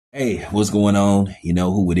Hey, what's going on? You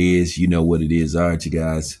know who it is. You know what it is. All right, you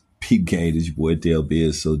guys. Peep game. This your boy Dale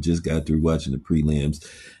Biz. So just got through watching the prelims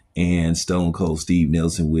and Stone Cold Steve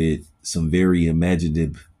Nelson with some very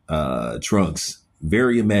imaginative trunks.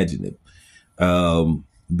 Very imaginative.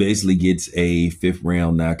 Basically gets a fifth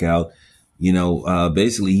round knockout.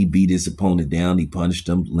 Basically he beat his opponent down. He punched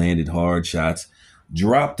him, landed hard shots,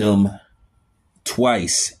 dropped him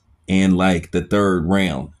twice in like the third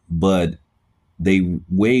round. But they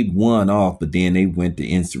waved one off, but then they went to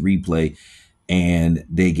instant replay and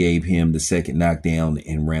they gave him the second knockdown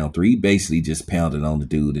in round three. He basically just pounded on the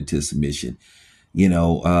dude into submission.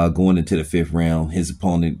 Going into the fifth round, his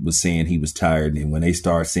opponent was saying he was tired. And when they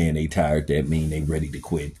start saying they tired, that mean they ready to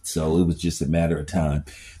quit. So it was just a matter of time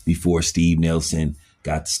before Steve Nelson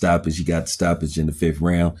got the stoppage. He got the stoppage in the fifth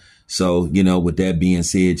round. So, with that being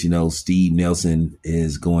said, Steve Nelson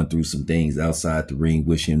is going through some things outside the ring.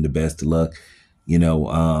 Wish him the best of luck. He's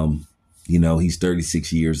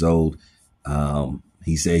 36 years old.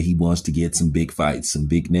 He said he wants to get some big fights, some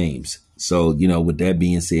big names. So, with that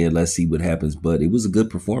being said, let's see what happens. But it was a good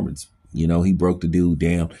performance. He broke the dude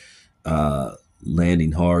down,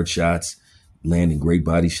 landing hard shots, landing great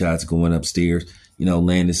body shots, going upstairs,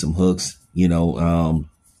 landing some hooks,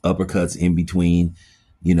 uppercuts in between,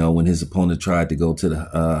 when his opponent tried to go to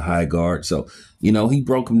the high guard. So, he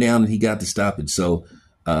broke him down and he got the stoppage. So,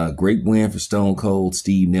 great win for Stone Cold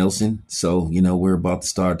Steve Nelson. So, we're about to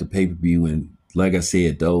start the pay-per-view. And like I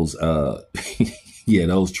said, those,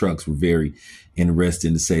 those trucks were very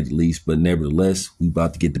interesting to say the least. But nevertheless, we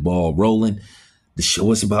about to get the ball rolling. The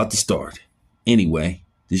show is about to start. Anyway,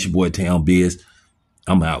 this your boy Town Biz.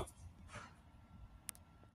 I'm out.